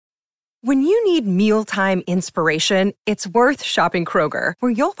When you need mealtime inspiration, it's worth shopping Kroger,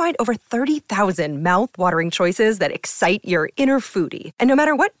 where you'll find over 30,000 mouth-watering choices that excite your inner foodie. And no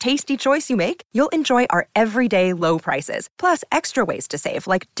matter what tasty choice you make, you'll enjoy our everyday low prices, plus extra ways to save,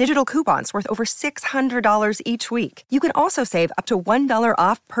 like digital coupons worth over $600 each week. You can also save up to $1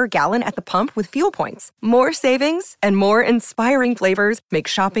 off per gallon at the pump with fuel points. More savings and more inspiring flavors make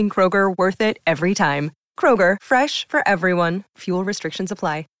shopping Kroger worth it every time. Kroger, fresh for everyone. Fuel restrictions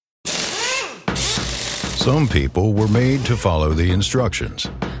apply. Some people were made to follow the instructions.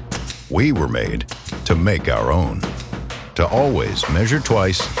 We were made to make our own. To always measure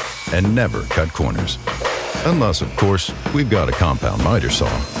twice and never cut corners. Unless, of course, we've got a compound miter saw.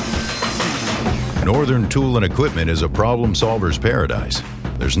 Northern Tool and Equipment is a problem solver's paradise.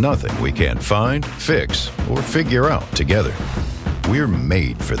 There's nothing we can't find, fix, or figure out together. We're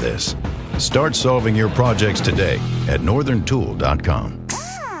made for this. Start solving your projects today at northerntool.com.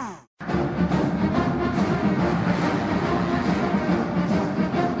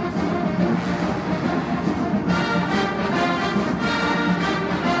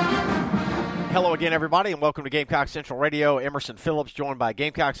 Hello again, everybody, and welcome to Gamecock Central Radio. Emerson Phillips joined by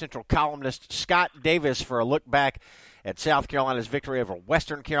Gamecock Central columnist Scott Davis for a look back at South Carolina's victory over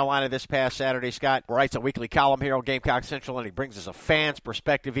Western Carolina this past Saturday. Scott writes a weekly column here on Gamecock Central, and he brings us a fan's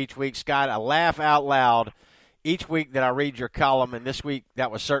perspective each week. Scott, I laugh out loud each week that I read your column, and this week that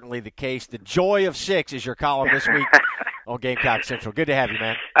was certainly the case. The Joy of Six is your column this week on Gamecock Central. Good to have you,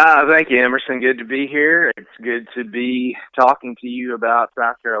 man. Thank you, Emerson. Good to be here. It's good to be talking to you about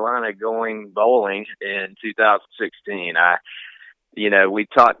South Carolina going bowling in 2016. We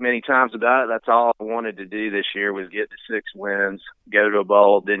talked many times about it. That's all I wanted to do this year was get to 6 wins, go to a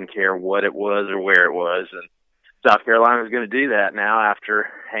bowl, didn't care what it was or where it was. And South Carolina is going to do that now after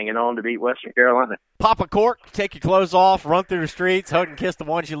hanging on to beat Western Carolina. Pop a cork, take your clothes off, run through the streets, hug and kiss the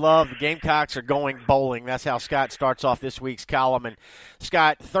ones you love. The Gamecocks are going bowling. That's how Scott starts off this week's column. And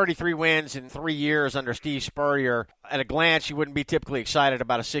Scott, 33 wins in 3 years under Steve Spurrier. At a glance, you wouldn't be typically excited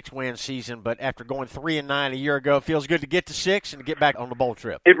about a 6-win season, but after going 3-9 a year ago, it feels good to get to 6 and to get back on the bowl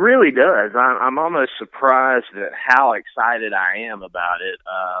trip. It really does. I'm almost surprised at how excited I am about it.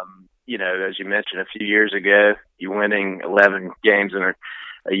 As you mentioned a few years ago, you winning 11 games in a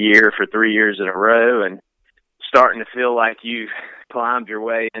year for 3 years in a row and starting to feel like you've climbed your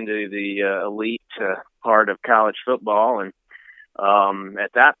way into the elite part of college football. And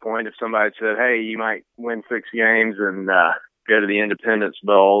at that point, if somebody said, hey, you might win 6 games and go to the Independence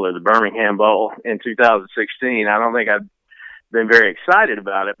Bowl or the Birmingham Bowl in 2016, I don't think I've been very excited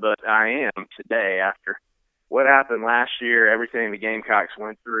about it, but I am today after what happened last year, everything the Gamecocks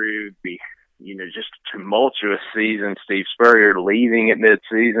went through, just a tumultuous season, Steve Spurrier leaving at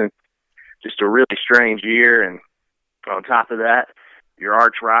midseason, just a really strange year. And on top of that, your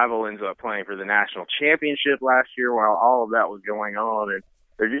arch rival ends up playing for the national championship last year while all of that was going on. And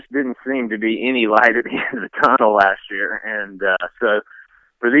there just didn't seem to be any light at the end of the tunnel last year. And so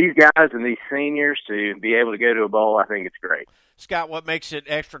for these guys and these seniors to be able to go to a bowl, I think it's great. Scott, what makes it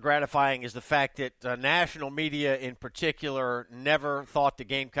extra gratifying is the fact that national media in particular never thought the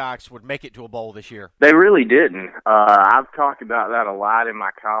Gamecocks would make it to a bowl this year. They really didn't. I've talked about that a lot in my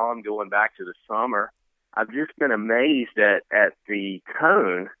column going back to the summer. I've just been amazed at the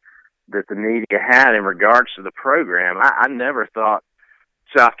tone that the media had in regards to the program. I never thought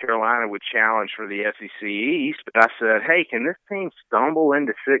South Carolina would challenge for the SEC East, but I said, hey, can this team stumble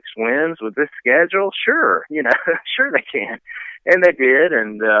into 6 wins with this schedule? Sure, sure they can. And they did,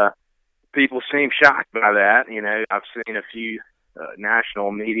 and people seem shocked by that. I've seen a few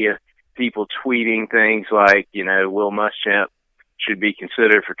national media people tweeting things like, Will Muschamp should be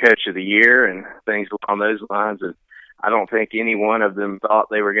considered for Coach of the Year and things along those lines. And I don't think any one of them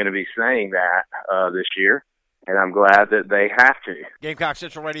thought they were going to be saying that this year. And I'm glad that they have to. Gamecock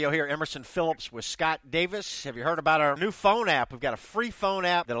Central Radio here. Emerson Phillips with Scott Davis. Have you heard about our new phone app? We've got a free phone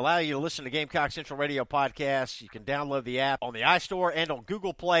app that allows you to listen to Gamecock Central Radio podcasts. You can download the app on the iStore and on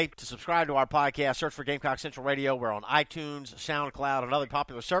Google Play to subscribe to our podcast. Search for Gamecock Central Radio. We're on iTunes, SoundCloud, and other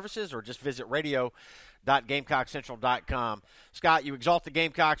popular services, or just visit radio.gamecockcentral.com. Scott, you exalt the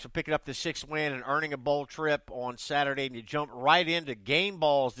Gamecocks for picking up the 6th win and earning a bowl trip on Saturday, and you jump right into game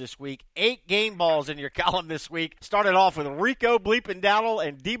balls this week. 8 game balls in your column this week. Started off with Rico Bleepin' Dowdle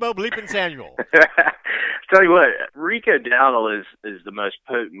and Debo Bleepin' Samuel. Tell you what, Rico Dowdle is the most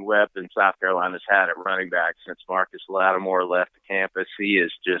potent weapon South Carolina's had at running back since Marcus Lattimore left the campus. He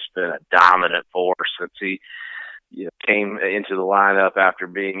has just been a dominant force since he came into the lineup after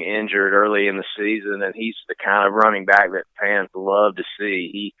being injured early in the season, and he's the kind of running back that fans love to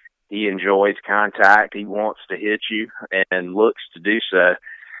see. He enjoys contact. He wants to hit you and looks to do so.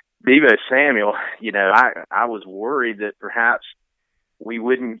 Deebo Samuel, I was worried that perhaps we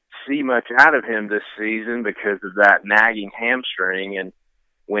wouldn't see much out of him this season because of that nagging hamstring. And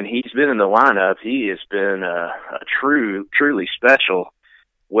when he's been in the lineup, he has been a truly special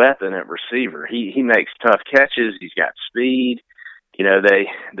weapon at receiver. He makes tough catches. He's got speed.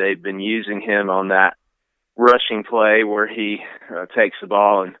 They've been using him on that rushing play where he takes the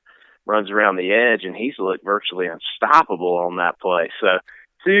ball and runs around the edge, and he's looked virtually unstoppable on that play. So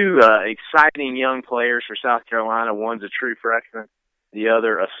two exciting young players for South Carolina. One's a true freshman, the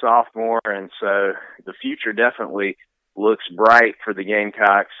other a sophomore, and so the future definitely looks bright for the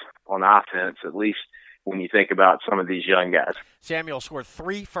Gamecocks on offense, at least when you think about some of these young guys. Samuel scored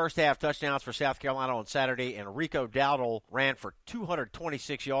 3 first-half touchdowns for South Carolina on Saturday, and Rico Dowdle ran for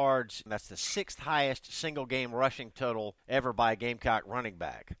 226 yards. That's the 6th highest single-game rushing total ever by a Gamecock running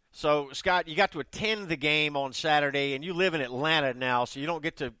back. So, Scott, you got to attend the game on Saturday, and you live in Atlanta now, so you don't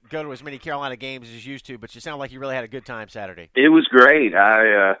get to go to as many Carolina games as you used to, but you sound like you really had a good time Saturday. It was great.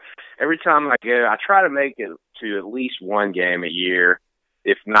 Every time I go, I try to make it to at least one game a year,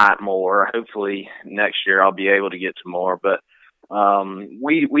 if not more. Hopefully next year I'll be able to get to more. But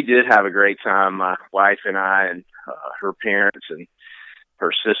we did have a great time. My wife and I and her parents and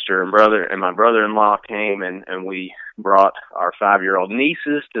her sister and brother and my brother-in-law came, and we brought our 5-year-old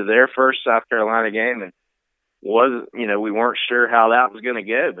nieces to their first South Carolina game. And we weren't sure how that was going to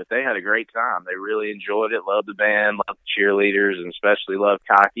go, but they had a great time. They really enjoyed it, loved the band, loved the cheerleaders, and especially loved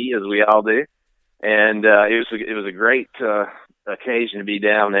Cocky, as we all do. And it was a great occasion to be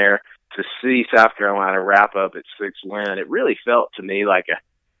down there to see South Carolina wrap up its 6th win. It really felt to me like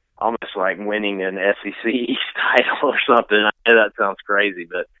almost like winning an SEC East title or something. I know that sounds crazy,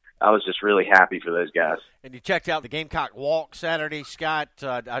 but I was just really happy for those guys. And you checked out the Gamecock Walk Saturday, Scott.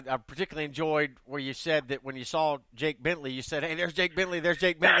 I particularly enjoyed where you said that when you saw Jake Bentley, you said, "Hey, there's Jake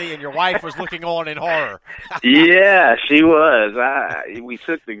Bentley, and your wife was looking on in horror. Yeah, she was. We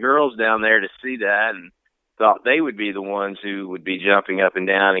took the girls down there to see that and thought they would be the ones who would be jumping up and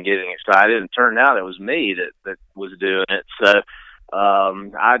down and getting excited. And it turned out it was me that was doing it. So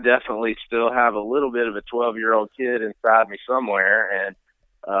I definitely still have a little bit of a 12-year-old kid inside me somewhere, and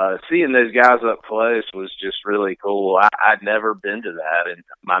seeing those guys up close was just really cool. I'd never been to that in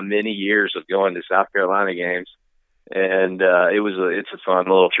my many years of going to South Carolina games, and it's a fun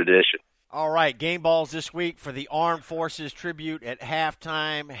little tradition. All right, game balls this week for the Armed Forces tribute at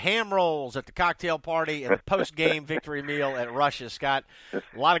halftime, ham rolls at the cocktail party, and the post-game victory meal at Rush's. Scott, a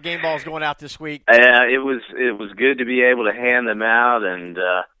lot of game balls going out this week. Yeah, it was good to be able to hand them out, and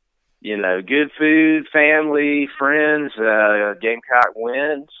good food, family, friends, Gamecock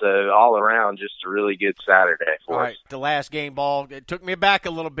win. So all around, just a really good Saturday for us. All right, the last game ball, it took me back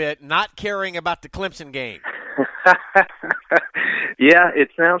a little bit, not caring about the Clemson game. Yeah, it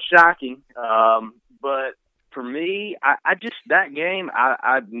sounds shocking. But for me, I just, that game,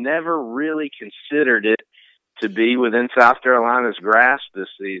 I've never really considered it to be within South Carolina's grasp this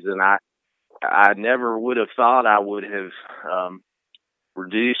season. I never would have thought I would have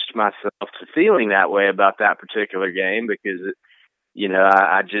reduced myself to feeling that way about that particular game because,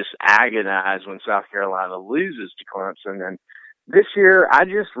 I just agonize when South Carolina loses to Clemson. And this year, I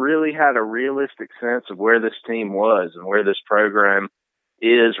just really had a realistic sense of where this team was and where this program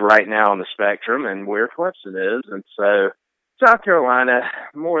is right now on the spectrum and where Clemson is. And so South Carolina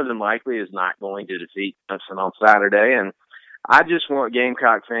more than likely is not going to defeat Clemson on Saturday. And I just want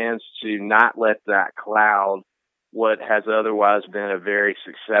Gamecock fans to not let that cloud what has otherwise been a very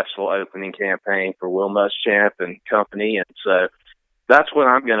successful opening campaign for Will Muschamp and company. And so that's what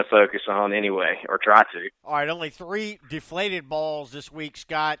I'm going to focus on anyway, or try to. All right, only 3 deflated balls this week,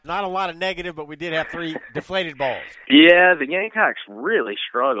 Scott. Not a lot of negative, but we did have 3 deflated balls. Yeah, the Gamecocks really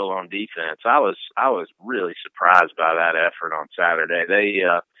struggled on defense. I was really surprised by that effort on Saturday. They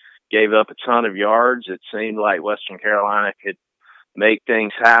gave up a ton of yards. It seemed like Western Carolina could make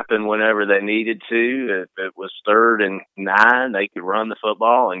things happen whenever they needed to. If it was 3rd and 9, they could run the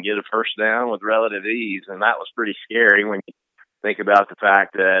football and get a first down with relative ease, and that was pretty scary when you think about the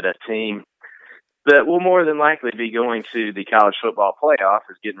fact that a team that will more than likely be going to the college football playoff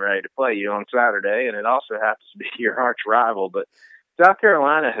is getting ready to play you on Saturday, and it also happens to be your arch rival. But South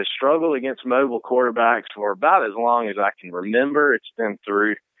Carolina has struggled against mobile quarterbacks for about as long as I can remember. It's been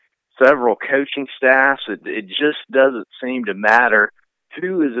through several coaching staffs. It just doesn't seem to matter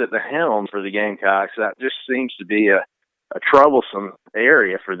who is at the helm for the Gamecocks. That just seems to be a troublesome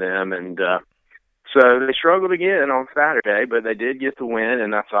area for them, and so they struggled again on Saturday, but they did get the win,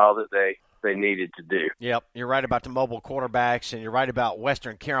 and that's all that they they needed to do. Yep, you're right about the mobile quarterbacks, and you're right about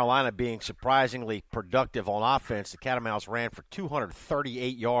Western Carolina being surprisingly productive on offense. The Catamounts ran for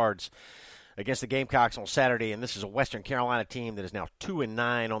 238 yards against the Gamecocks on Saturday, and this is a Western Carolina team that is now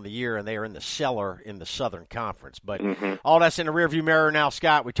 2-9 on the year, and they are in the cellar in the Southern Conference. But all that's in the rearview mirror now,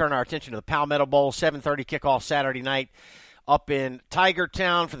 Scott. We turn our attention to the Palmetto Bowl, 7:30 kickoff Saturday night up in Tiger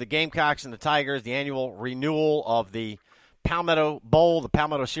Town for the Gamecocks and the Tigers, the annual renewal of the Palmetto Bowl, the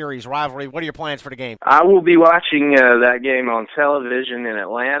Palmetto Series rivalry. What are your plans for the game? I will be watching that game on television in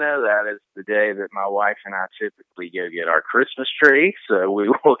Atlanta. That is the day that my wife and I typically go get our Christmas tree, so we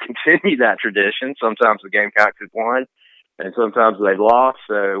will continue that tradition. Sometimes the Gamecocks have won, and sometimes they've lost,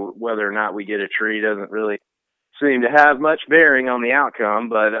 so whether or not we get a tree doesn't really seem to have much bearing on the outcome.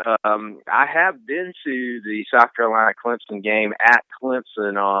 But I have been to the South Carolina-Clemson game at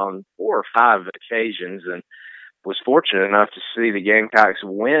Clemson on 4 or 5 occasions, and was fortunate enough to see the Gamecocks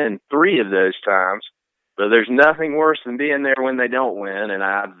win 3 of those times. But there's nothing worse than being there when they don't win, and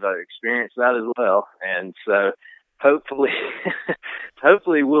I've experienced that as well. And so hopefully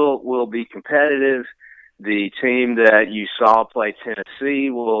we'll be competitive. The team that you saw play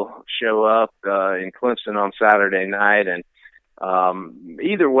Tennessee will show up in Clemson on Saturday night. And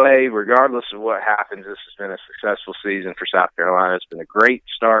either way, regardless of what happens, this has been a successful season for South Carolina. It's been a great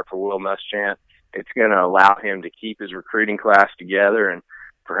start for Will Muschamp. It's going to allow him to keep his recruiting class together and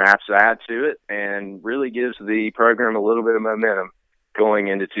perhaps add to it, and really gives the program a little bit of momentum going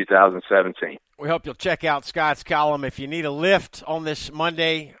into 2017. We hope you'll check out Scott's column. If you need a lift on this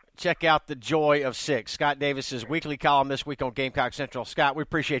Monday, check out The Joy of Six, Scott Davis's weekly column this week on Gamecock Central. Scott, we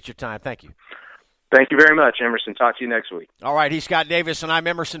appreciate your time. Thank you. Thank you very much, Emerson. Talk to you next week. All right, he's Scott Davis, and I'm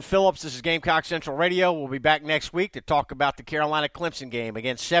Emerson Phillips. This is Gamecock Central Radio. We'll be back next week to talk about the Carolina-Clemson game.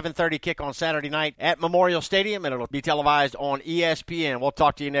 Again, 7:30 kick on Saturday night at Memorial Stadium, and it'll be televised on ESPN. We'll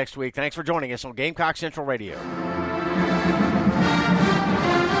talk to you next week. Thanks for joining us on Gamecock Central Radio.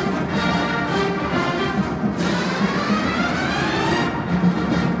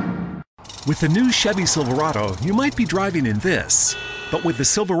 With the new Chevy Silverado, you might be driving in this. But with the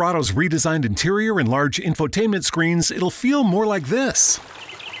Silverado's redesigned interior and large infotainment screens, it'll feel more like this.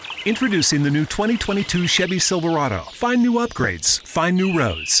 Introducing the new 2022 Chevy Silverado. Find new upgrades. Find new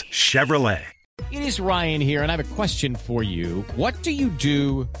roads. Chevrolet. It is Ryan here, and I have a question for you. What do you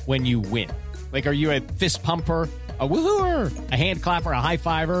do when you win? Like, are you a fist pumper? A woo-hooer, a hand clapper, a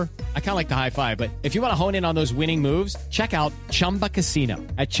high-fiver. I kind of like the high-five, but if you want to hone in on those winning moves, check out Chumba Casino.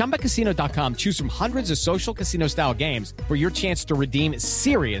 At ChumbaCasino.com, choose from hundreds of social casino-style games for your chance to redeem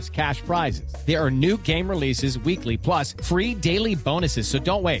serious cash prizes. There are new game releases weekly, plus free daily bonuses, so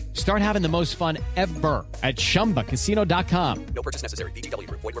don't wait. Start having the most fun ever at ChumbaCasino.com. No purchase necessary. VGW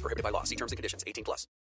Group. Void where prohibited by law. See terms and conditions. 18+.